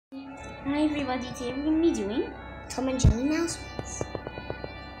Hi everybody, today we're going to be doing Tom and Jerry Mouse.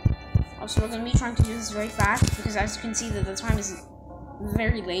 Also, we're going to be trying to do this very fast because as you can see that the time is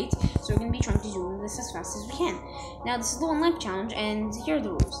very late, so we're going to be trying to do this as fast as we can. Now this is the 1 life challenge and here are the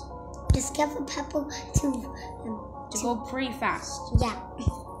rules. Just get the pepper to go pretty fast. Yeah.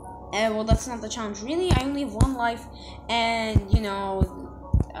 Well, that's not the challenge really. I only have 1 life and what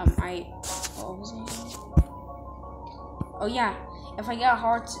was it? Oh yeah, if I get a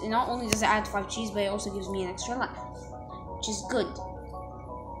heart, it not only does it add 5 cheese, but it also gives me an extra life, which is good.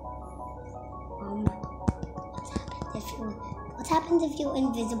 What happens if you're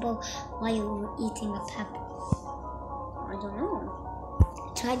invisible while you're eating a pepper? I don't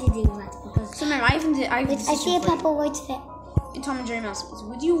know. Try to do that because. So remember, I see a pepper right there. In Tom and Jerry Mouse,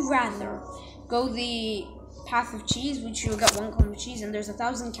 would you rather go the path of cheese, which you'll get 1 cone of cheese, and there's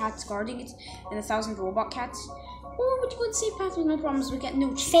 1,000 cats guarding it, and 1,000 robot cats? Or would you go the safe path with no problems, we get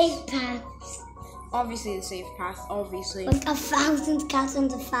no cheese? Safe path. Obviously the safe path, obviously. Like 1,000 cats and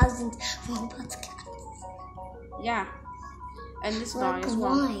 1,000 robot cats. Yeah. And this guy as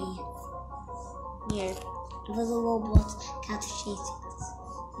well. Why? Yeah. There was a robot cat chasing us.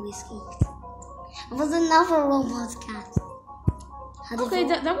 We escaped. There was another robot cat. Okay,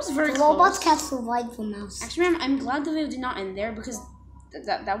 that was very close. The robot cat survived the mouse. Actually, I'm glad the video did not end there because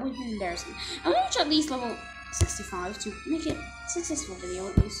that would be embarrassing. I'm gonna reach at least level 65 to make it a successful video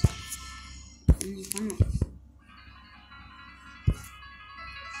at least.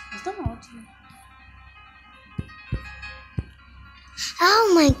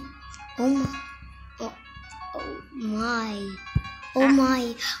 Oh my! Oh my! Oh my! Oh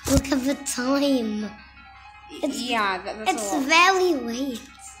my! Look at the time. It's very late.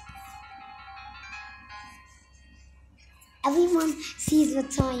 Everyone sees the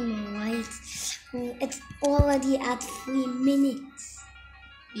time, right? It's already at 3 minutes.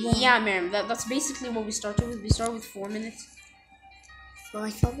 Yeah, ma'am. That's basically what we started with. We started with 4 minutes. Well, I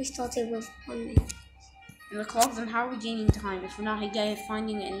thought we started with 1 minute. And the clock, then how are we gaining time if we're not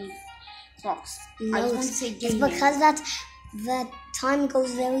finding any clocks? No, I was going to say it's because that time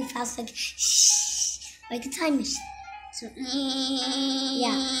goes very fast, like shh, like a time machine. So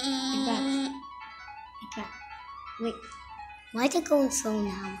yeah, like that. Wait, why is it going slow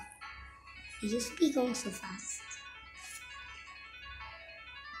now? It used to be going so fast.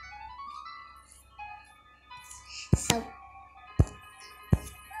 So.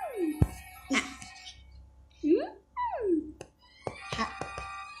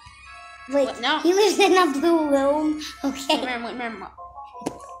 Wait, no. He lives in a blue room. Okay. Remember.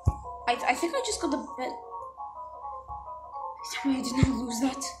 I think I just got the bit. Tell me I did not lose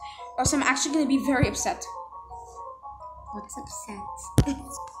that. Or else I'm actually going to be very upset. What's upset?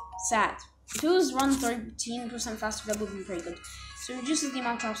 Sad. If it was run 13% faster, that would be pretty good. So it reduces the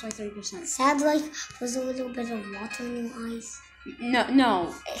amount of drops by 30%. Sad, like there's a little bit of water in your eyes.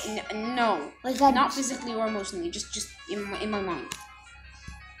 No. Like not physically or emotionally, just in my mind.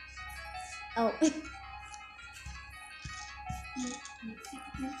 Oh.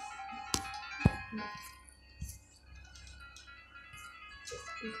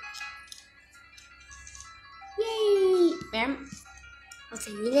 Yay! Ma'am?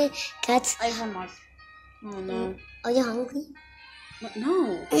 Okay, we need cats. I have 1 more. Oh no. Are you hungry? What?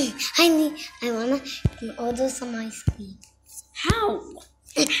 No. I wanna order some ice cream. How?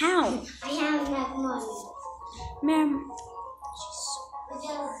 How? I have enough money. Ma'am.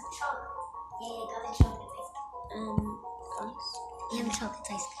 Yeah, I got a chocolate ice cream. Guys? I have a chocolate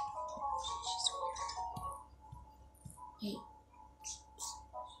ice cream. Hey.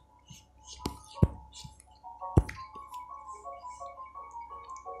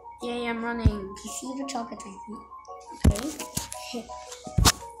 Yeah, I'm running. You see the chocolate ice cream? Okay.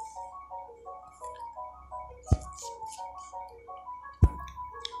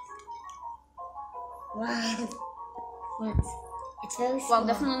 Wow. What? It's very small. Well,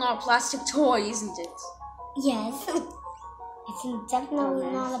 definitely not a plastic toy, isn't it? Yes. It's definitely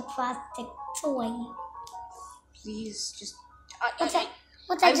not a plastic toy. Please, just... I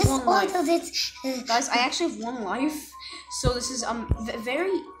just ordered it. Guys, I actually have 1 life, so this is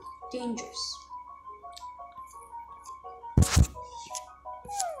very dangerous.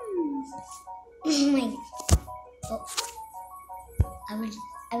 Oh my! Oh.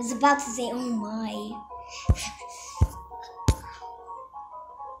 I was about to say, oh my.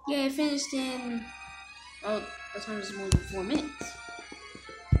 Yeah, I finished in... Oh, that time is more than 4 minutes.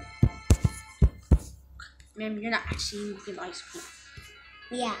 Ma'am, you're not actually good ice cream.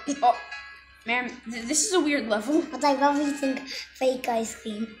 Yeah. Oh, ma'am, this is a weird level. But I love eating fake ice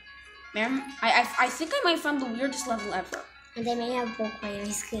cream. Ma'am, I think I might find the weirdest level ever. And they may have broke my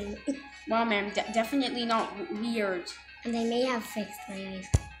ice cream. Well, ma'am, definitely not weird. And they may have fixed my ice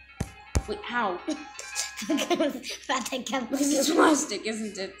Wait, how? cream. Because it's plastic,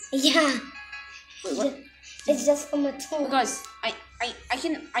 isn't it? Yeah. Wait, what? It's just from a toy. Guys, I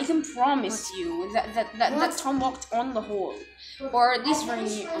can promise you that Tom walked on the hole, or at least very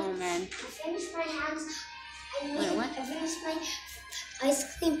near. Oh man. I finished my hands. Wait, what? I finished my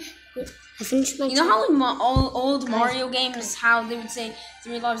ice cream. I finished my. You know how in old Mario games, how they would say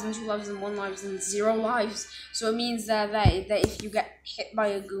 3 lives and 2 lives and 1 lives and 0 lives. So it means that if you get hit by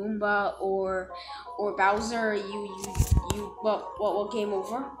a Goomba or Bowser, what game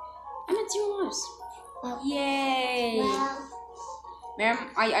over? I'm at 0 lives. Well, Yay! well, Ma'am,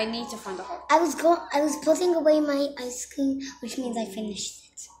 I need to find a hole. I was putting away my ice cream, which means I finished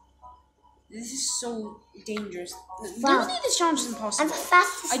it. This is so dangerous. Wow. Literally, this challenge is I'm impossible. the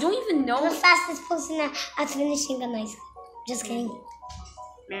fastest. I don't even I'm know. the fastest person at finishing an ice cream. Just kidding.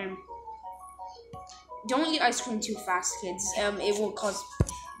 Ma'am, don't eat ice cream too fast, kids. It will cause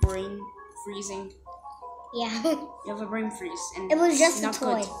brain freezing. Yeah. You have a brain freeze, and It was just a not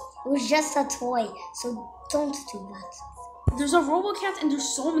toy. good. It was just a toy. So don't do that. There's a RoboCat, and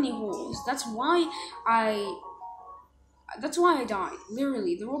there's so many holes. That's why I died.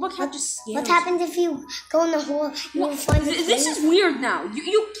 Literally, the RoboCat just scares What me. happens if you go in the hole? You will find a This cave? is weird now. You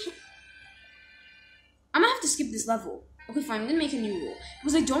can't. I'm gonna have to skip this level. Okay, fine. I'm gonna make a new rule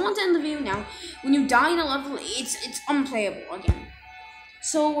because I don't want to end the video now. When you die in a level, it's unplayable again.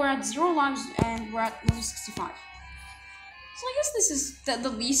 So we're at 0 lives and we're at level 65. So I guess this is the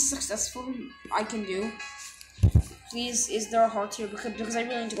least successful I can do. Please, is there a heart here? Because I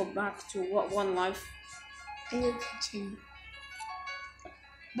really need to go back to 1 life. A new kitchen.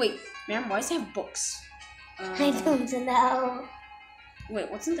 Wait, ma'am, why does it have books? I don't know. Wait,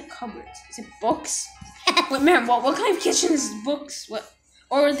 what's in the cupboard? Is it books? Wait, ma'am, what kind of kitchen is books? What?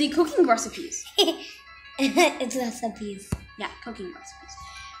 Or the cooking recipes? It's recipes. Yeah, cooking recipes.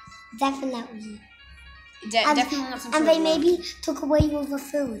 Definitely. Definitely not some And sort they of maybe took away all the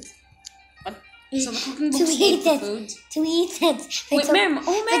food. What? So the cooking To books eat ate the it. food? To eat it. They Wait, took, ma'am,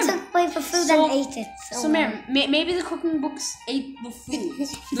 oh, They ma'am. took away the food So- and ate it. So, ma'am, maybe the cooking books ate the food.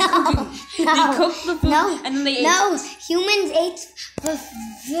 No, They no, cooked the food no, and then they ate no, it. humans ate the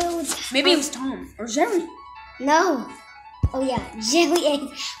food. Maybe it was Tom or Jerry. No. Oh yeah, Jerry ate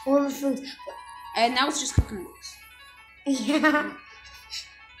all the food. And now it's just cooking books. Yeah.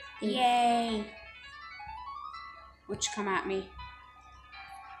 Yay. Which come at me.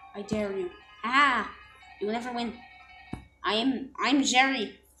 I dare you. Ah! You will never win. I'm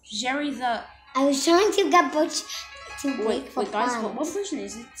Jerry. Jerry the... I was trying to get Butch to break the Wait, guys, plan. what version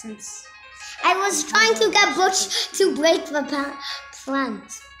is it? Since... I was trying to get Butch to break the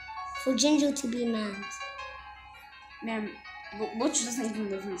plant for Ginger to be mad. Ma'am, Butch doesn't even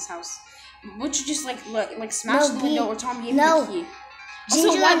live in this house. Butch just like smashed No, the window or Tom gave him the key. Also,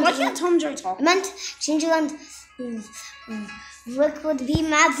 Ginger why and- can't Tom and Jerry talk? I meant Ginger and Rick would be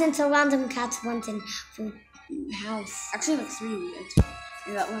mad since a random cat went in the house. Actually, like 3 we did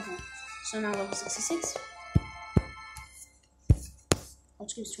in that level. So now level 66. I'll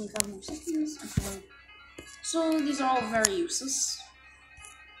just give us 25 more seconds. Okay. So these are all very useless.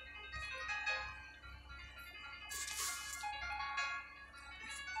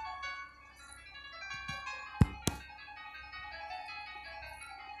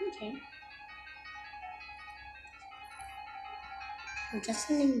 Okay. I'm just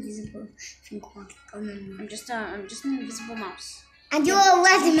an invisible thing. I'm just an invisible mouse. And you're a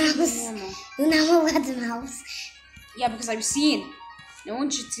red mouse. Normal. You're now a red mouse. Yeah, because I'm seen. No one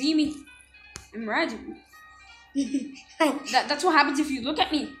should see me. I'm red. That's what happens if you look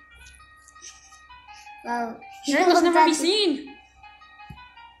at me. Well, Jerry must never be seen.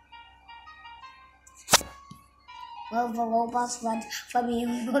 Well, the robot's red for me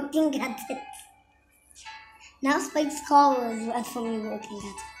looking at it. Now Spike's collar is red for me looking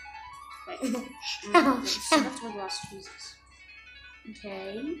at it. Wait. So that's where the last Jesus.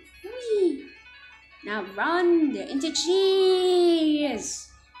 Okay. Whee! Now run into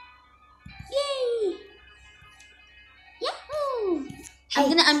cheese. Yay! Yahoo! Hey.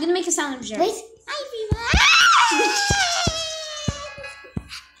 I'm gonna make a sound of Jerry. Wait.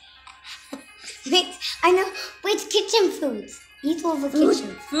 Wait, I know. Wait, kitchen food. Eat all the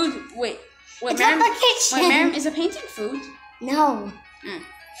kitchen. Food. Wait, It's ma'am. not the kitchen. Wait, ma'am. Is a painting food? No. Mm.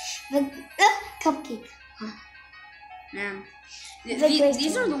 The cupcake. Ma'am. The great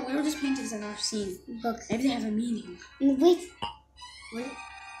These are one. the weirdest paintings I've ever seen. Look. Maybe they have a meaning. Wait.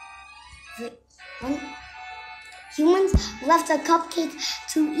 When humans left a cupcake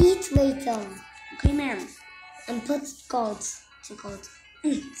to eat later. Okay, ma'am. and put gold to gold.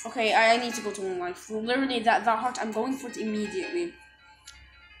 Okay, I need to go to one life. Literally, that heart, I'm going for it immediately.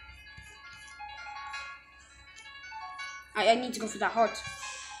 I need to go for that heart.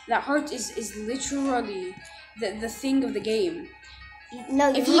 That heart is literally the thing of the game.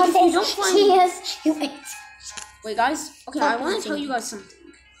 No, if you don't find... Yes, you wait. Wait, guys. Okay, I want to tell you guys something.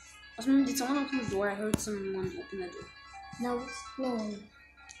 Did someone open the door? I heard someone open the door. No.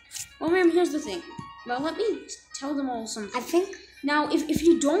 Well, ma'am, here's the thing. Well, let me tell them all something. I think... Now, if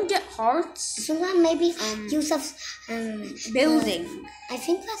you don't get hearts... So that maybe Yusuf's... building. I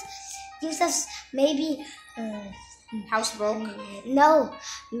think that Yusuf's maybe... house broke? No.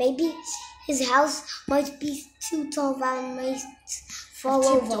 Maybe his house might be too tall and might fall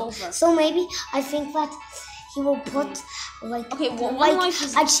over. So maybe I think that he will put like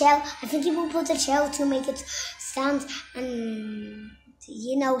a shell. I think he will put a shell to make it stand and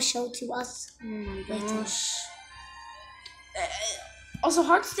show to us. Oh my gosh. Also,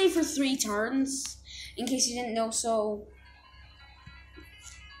 hearts stay for 3 turns. In case you didn't know, so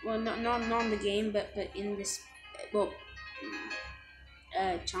well, not in the game, but in this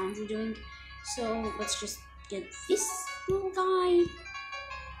challenge we're doing. So let's just get this little guy.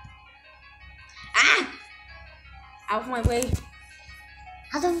 Ah! Out of my way.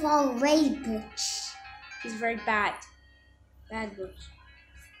 Out of our way, Butch. He's very bad. Bad Butch.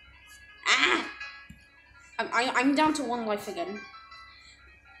 Ah! I'm down to 1 life again.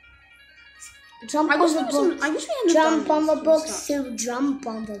 Jump on the books. I wish we had jump on the books to jump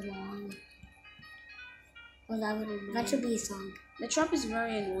on the wall. Well, that should be a song. The trap is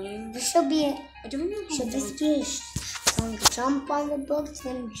very annoying. There should be I don't know how should this be a song? Jump on the books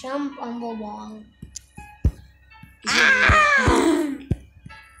and jump on the wall. Ah!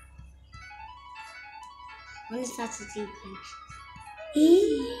 When is that to do?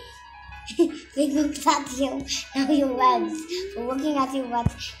 They looked at you. Now you went. For looking at you,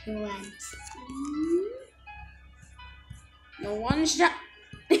 what you went. No one shot.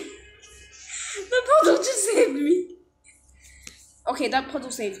 The puddle just saved me. Okay, that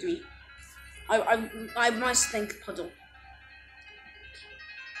puddle saved me. I must thank puddle.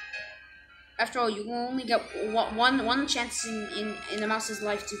 After all, you can only get one chance in a mouse's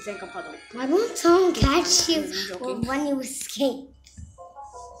life to thank a puddle. Why won't someone catch you when you escape?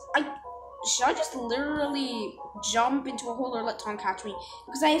 Should I just literally jump into a hole or let Tom catch me?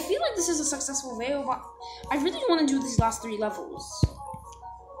 Because I feel like this is a successful video, but I really want to do these last 3 levels.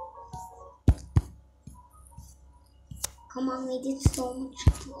 Come on, we did so much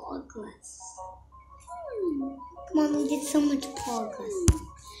progress. Come on, we did so much progress.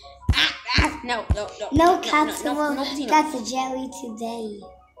 No, cats catch a jelly today.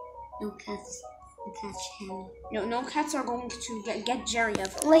 No cats. Catch him. No cats are going to get Jerry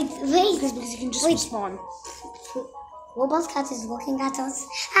ever. Wait. Because you can just respawn. Robot cat is looking at us.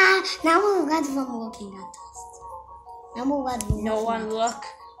 Now we're red from looking at us. Now we're red from No one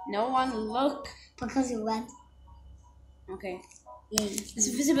look. Because you're red. Okay. Yeah. This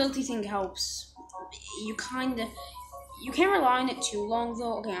visibility thing helps. You can't rely on it too long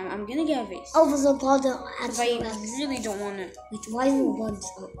though. Okay, I'm gonna get a vase. Oh, there's a god at I really don't want it. Wait, why is the god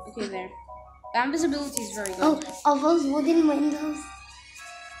so? Okay, there. That invisibility is very good. Oh, are those wooden windows?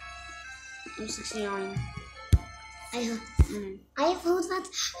 I'm 69. I have heard that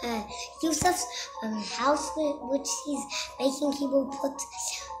Yusuf's house, which he's making, he will put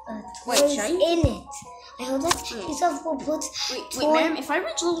toys in it. I heard that Yusuf will put Wait, ma'am, if I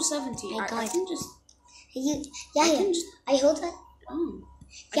reach level 70, I can just... I heard that. Oh.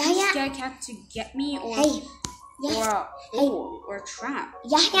 I can just get a cat to get me, or... Hey. Or a trap.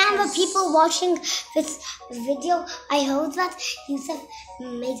 The people watching this video, I heard that Yusuf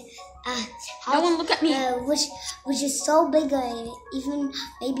made a house. No one look at me. Which is so big, even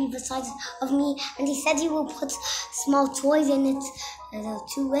maybe the size of me. And he said he will put small toys in it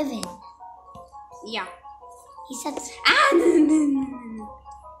to live in. Yeah. He said.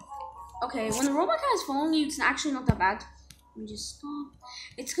 Okay, when the robot cat is following you, it's actually not that bad. Let me just stop.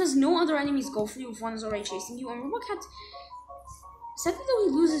 It's because no other enemies go for you if one is already chasing you. And Robot Cat, sadly though,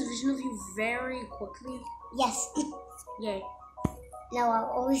 he loses vision of you very quickly. Yes. Yay. No, I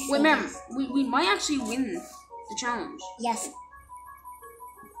always say wait, ma'am, we might actually win the challenge. Yes.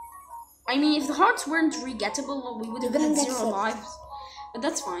 I mean, if the hearts weren't re-gettable, we would have had 0 lives. But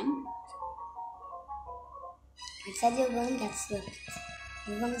that's fine. I said you're gonna get slipped.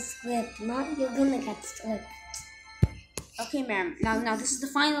 You're gonna slip, not you're gonna get slipped. Okay, ma'am. Now this is the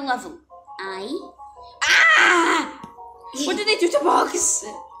final level. What did they do to Box?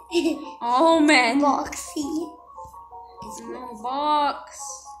 Oh man. Boxy. No Box.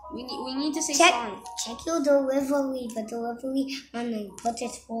 We need to say sorry. Check your delivery, the delivery man and put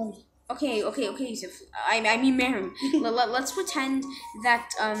it for me. Okay, Yusuf. I mean Miriam. Let's pretend that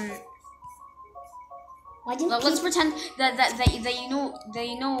let's pretend that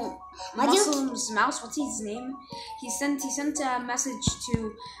you know Muslim's mouse. What's his name? He sent a message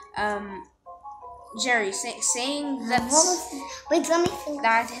to Jerry saying that wait, let me think.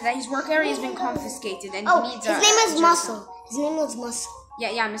 that his work area has been confiscated and he needs his name is Muscle. His name was Muscle.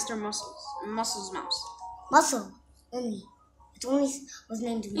 Yeah, Mr. Muscle's mouse. Muscle only. It only was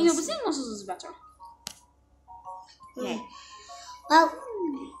named Muscle. You know, but saying Muscles is better. Yeah. Well,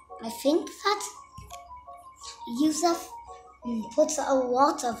 I think that Yusuf puts a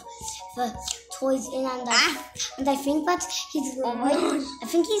lot of the toys in, and I think that he's I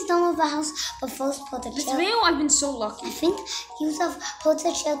think he's done with the house, but first put a chair. I've been so lucky. I think Yusuf put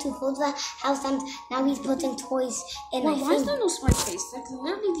a chair to hold the house, and now he's putting toys in. Well, why is there no smart face? Like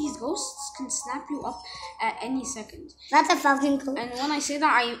literally, these ghosts can snap you up at any second. That's 1,000 cool. And when I say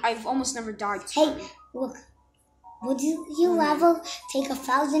that, I've almost never died. Hey, look. Would you ever take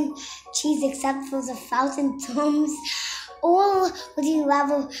 1,000 cheese except for the 1,000 tomes? Or would you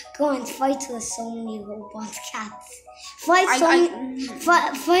ever go and fight with so many robot cats? Fight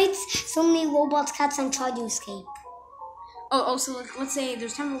so many robot cats and try to escape. So let's say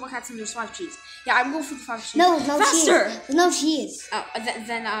there's 10 robot cats and there's 5 cheese. Yeah, I'm going for the 5 cheese. No faster. Cheese. There's no cheese.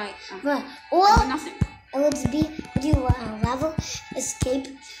 Then I. Or nothing. It would be. Would you ever escape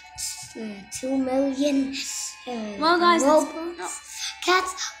 2 million? Well, guys,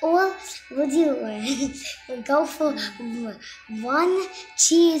 cats, or would you go for 1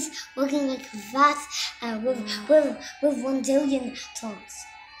 cheese looking like that with 1 billion tongues?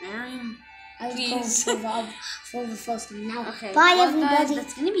 Miriam, I was going for the first one now. Okay, bye everybody.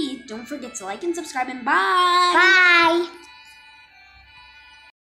 That's gonna be. Don't forget to like and subscribe and bye. Bye.